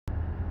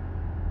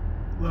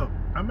Look,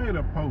 I made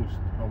a post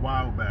a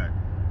while back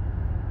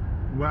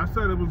where I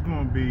said it was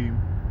going to be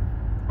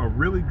a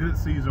really good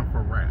season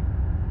for rap.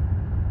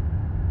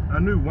 I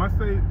knew once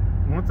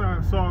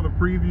I saw the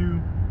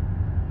preview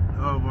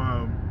of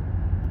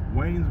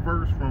Wayne's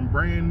verse from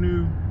Brand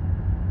New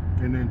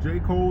and then J.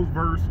 Cole's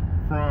verse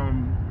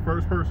from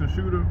First Person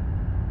Shooter,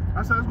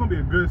 I said it's going to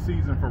be a good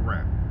season for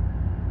rap.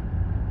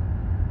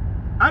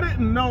 I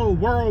didn't know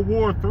World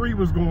War III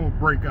was going to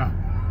break out.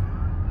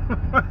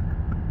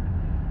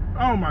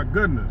 Oh my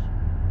goodness.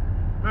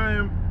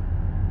 Man,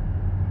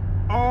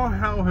 all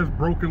hell has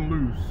broken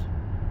loose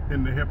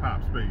in the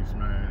hip-hop space,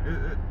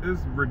 man.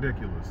 It's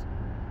ridiculous.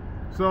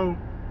 So,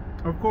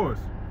 of course,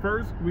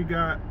 first we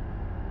got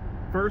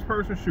First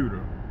Person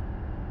Shooter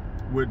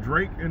with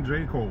Drake and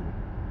J. Cole,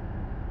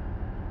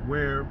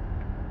 where,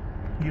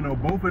 you know,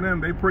 both of them,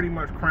 they pretty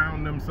much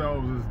crowned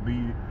themselves as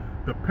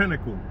the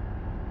pinnacle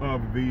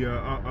of the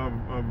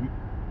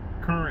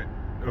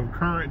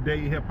current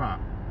day hip-hop.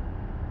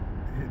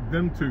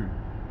 Them two.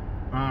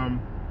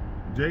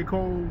 J.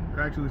 Cole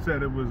actually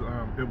said it was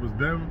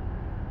them.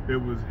 It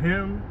was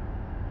him,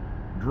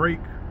 Drake,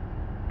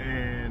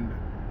 and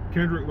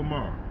Kendrick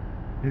Lamar.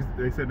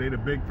 They said they the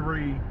big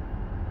three,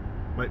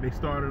 like they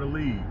started a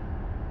league.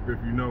 If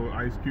you know,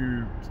 Ice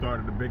Cube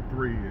started the big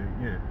three,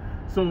 and yeah.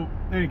 So,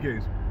 in any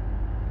case,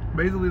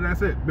 basically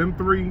that's it. Them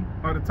three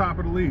are the top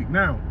of the league.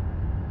 Now,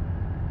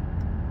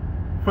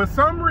 for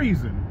some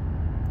reason,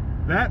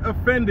 that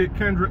offended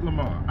Kendrick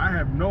Lamar. I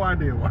have no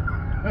idea why.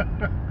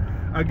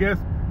 I guess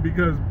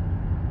because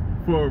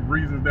for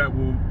reasons that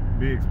will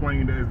be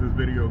explained as this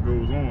video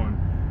goes on,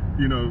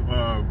 you know,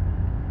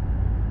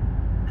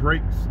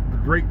 Drake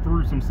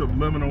threw some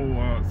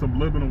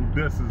subliminal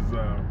disses.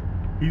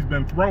 He's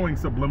been throwing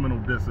subliminal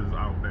disses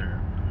out there.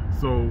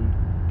 So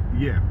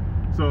yeah.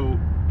 So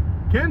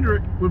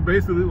Kendrick was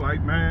basically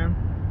like, man,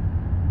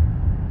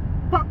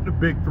 fuck the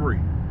big three.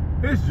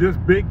 It's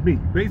just Big Me.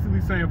 Basically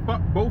saying,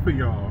 fuck both of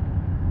y'all.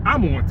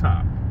 I'm on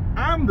top.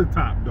 I'm the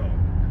top dog.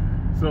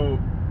 So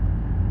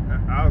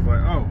I was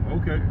like, oh,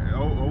 okay.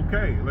 Oh,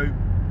 okay. Like,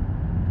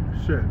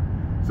 shit.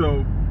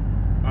 So,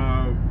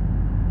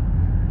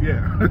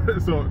 yeah.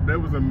 So there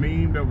was a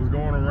meme that was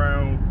going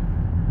around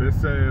that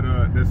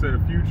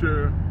said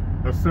Future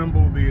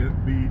assembled the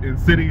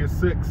Insidious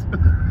Six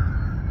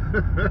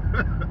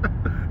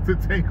to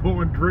take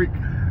on Drake.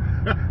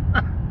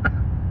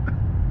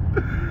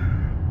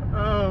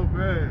 Oh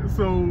man.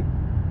 So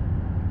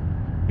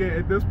yeah,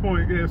 at this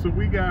point, yeah, so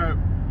we got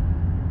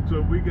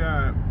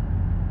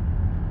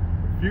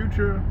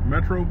Future,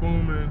 Metro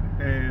Boomin,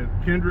 and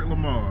Kendrick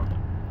Lamar.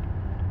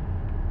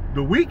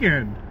 The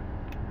Weeknd,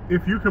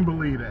 if you can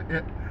believe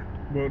that.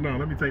 Well, no,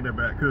 let me take that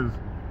back, because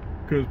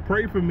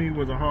 "Pray for Me"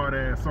 was a hard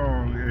ass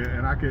song,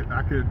 and I could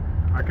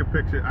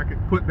picture, I could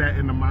put that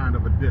in the mind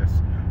of a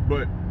diss.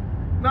 But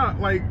not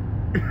like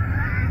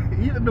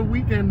even The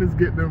Weeknd is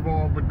getting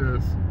involved with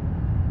this.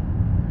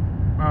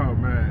 Oh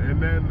man,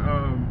 and then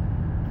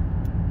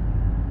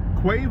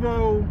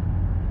Quavo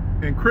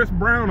and Chris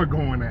Brown are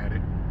going at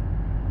it.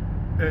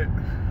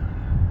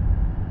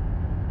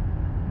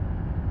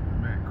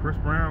 Man, Chris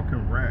Brown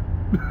can rap.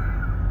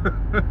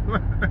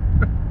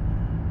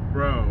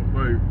 Bro,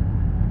 like,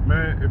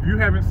 man, if you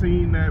haven't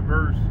seen that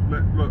verse,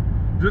 look,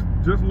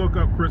 just look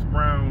up Chris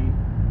Brown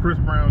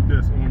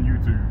diss on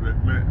YouTube.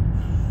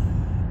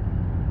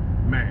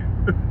 Man.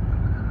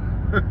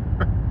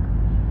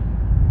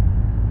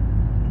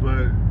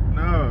 But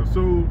no,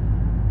 so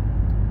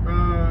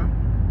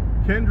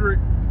Kendrick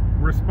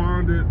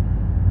responded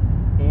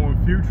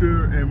on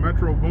Future and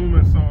Metro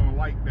Boomin's song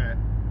Like That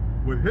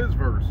with his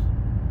verse,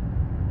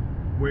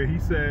 where he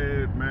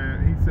said,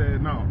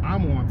 no,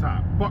 I'm on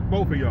top. Fuck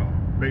both of y'all,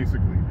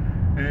 basically.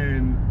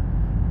 And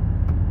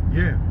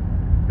yeah,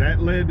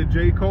 that led to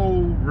J.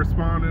 Cole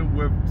responding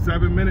with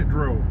 7 Minute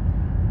Drill,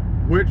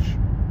 which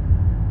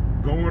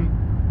going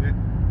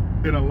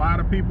in a lot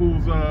of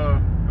people's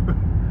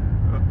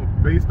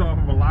based off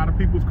of a lot of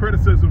people's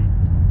criticism,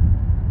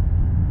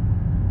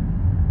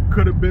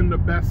 could have been the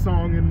best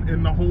song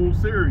in the whole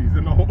series,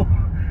 in the whole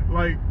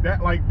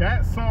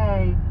that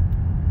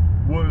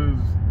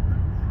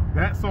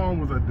song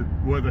was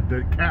a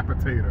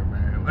decapitator,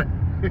 man.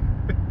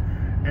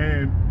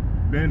 And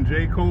then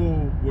J.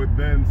 Cole would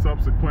then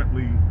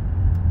subsequently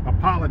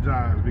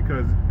apologize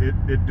because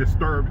it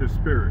disturbed his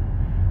spirit.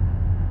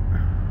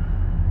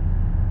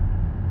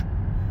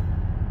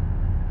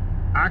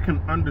 I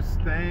can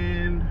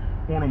understand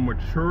on a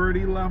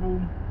maturity level,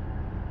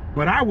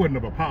 but I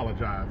wouldn't have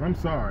apologized. I'm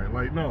sorry.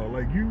 Like, no,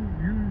 like you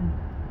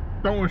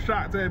throwing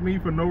shots at me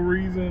for no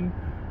reason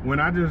when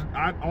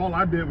all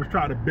I did was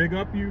try to big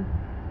up you.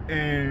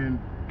 And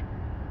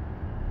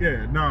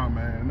yeah, no,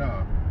 man,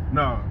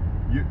 no.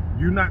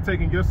 You're not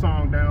taking your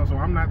song down, so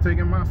I'm not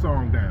taking my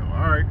song down.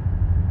 All right.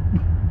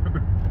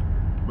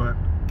 But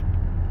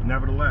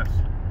nevertheless,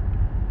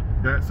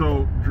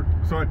 so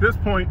at this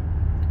point,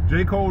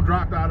 J. Cole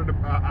dropped out of the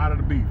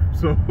beef.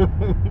 So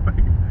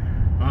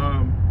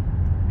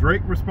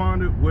Drake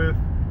responded with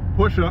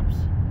Push Ups,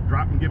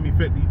 Drop and Give Me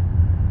 50,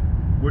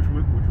 which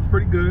was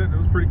pretty good. It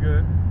was pretty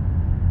good.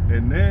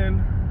 And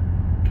then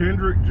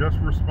Kendrick just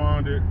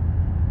responded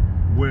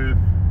with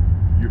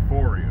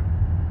Euphoria.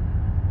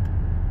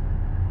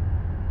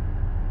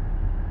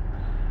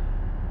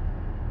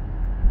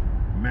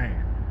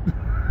 Man.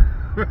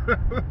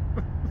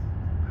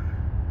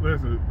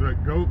 Listen,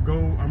 like, go.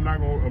 I'm not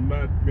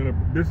gonna.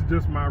 This is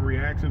just my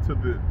reaction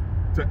to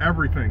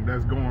everything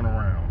that's going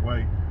around.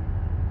 Like,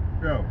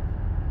 yo,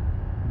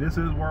 this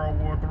is World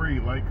War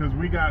III. Like, cause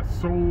we got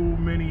so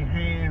many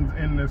hands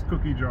in this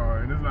cookie jar,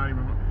 and it's not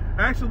even.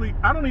 Actually,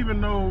 I don't even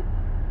know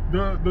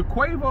the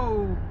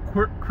Quavo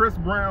Chris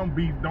Brown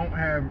beef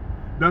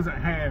doesn't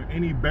have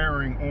any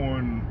bearing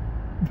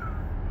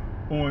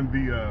on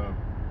the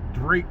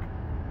Drake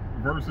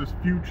versus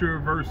Future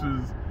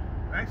versus.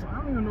 Actually, I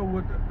don't even know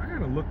what. I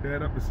gotta look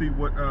that up to see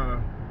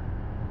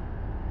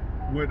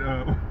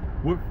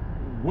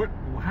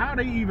how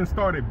they even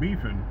started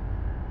beefing.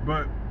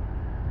 But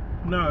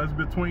no, it's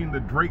between the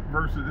Drake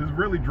versus. It's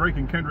really Drake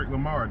and Kendrick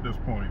Lamar at this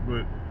point.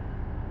 But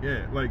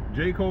yeah, like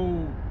J.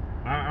 Cole,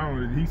 I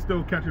don't know. He's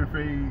still catching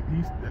fades.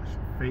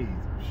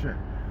 Shit,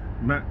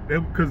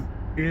 because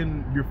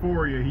in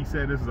Euphoria he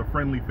said this is a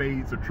friendly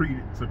fade, so treat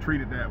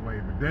it that way.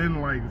 But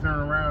then like turn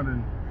around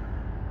and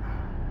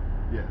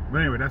yeah.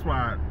 But anyway, that's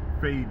why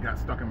fade got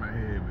stuck in my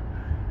head.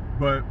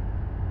 But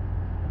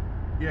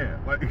yeah,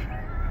 like.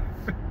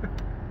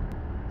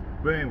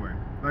 But anyway,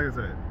 like I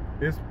said,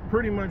 it's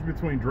pretty much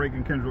between Drake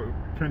and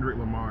Kendrick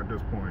Lamar at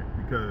this point,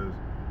 because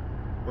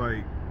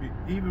like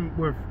even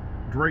with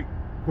Drake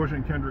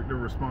pushing Kendrick to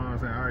respond,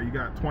 saying, all right, you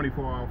got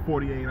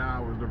 48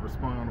 hours to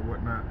respond or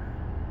whatnot.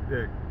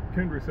 Yeah,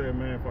 Kendrick said,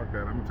 man, fuck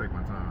that, I'm gonna take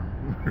my time.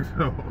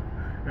 So,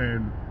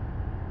 and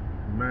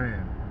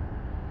man,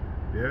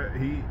 yeah,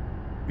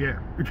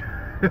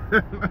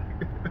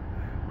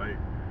 like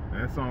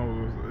that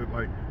song was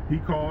like, he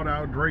called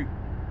out Drake.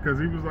 Because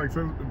he was like,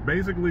 so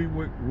basically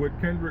what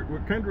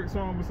Kendrick's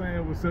song was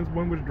saying was, since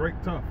when was Drake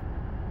tough?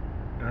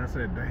 And I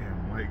said,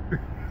 damn, like,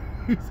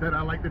 he said,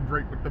 I like the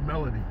Drake with the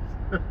melodies.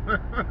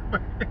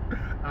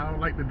 I don't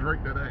like the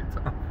Drake that ain't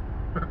tough.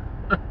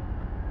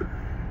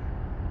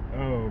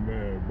 Oh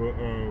man,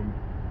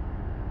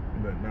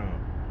 but no,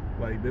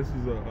 like this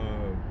is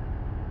a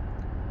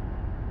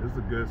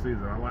good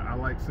season. I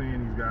like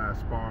seeing these guys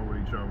spar with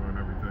each other and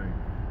everything,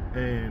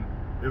 and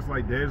it's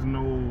like there's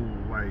no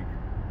like.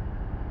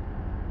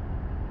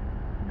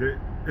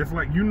 It's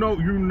like you know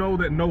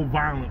that no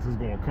violence is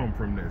gonna come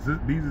from this.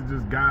 These are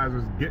just guys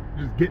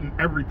just getting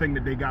everything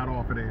that they got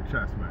off of their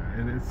chest, man.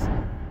 And it's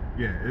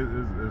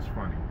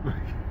funny.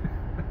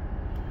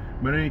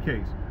 But in any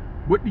case,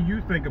 what do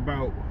you think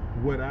about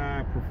what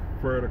I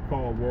prefer to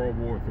call World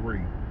War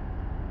III?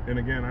 And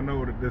again, I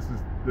know that this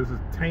is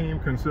tame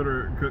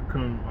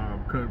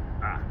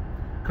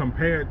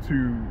compared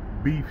to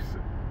beefs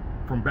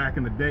from back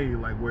in the day,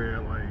 like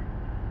where like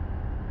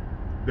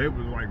there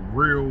was like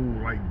real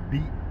like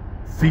deep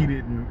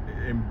seated and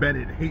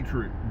embedded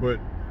hatred. But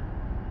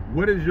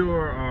what is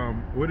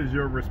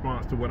your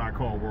response to what I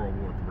call World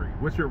War III?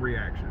 What's your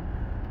reaction?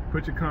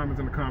 Put your comments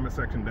in the comment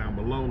section down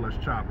below. Let's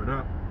chop it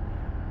up.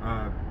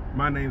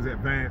 My name's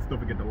Advance. Don't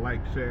forget to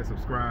like, share,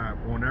 subscribe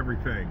on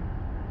everything.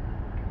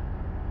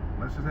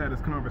 Let's just have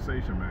this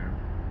conversation, man.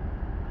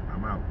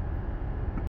 I'm out.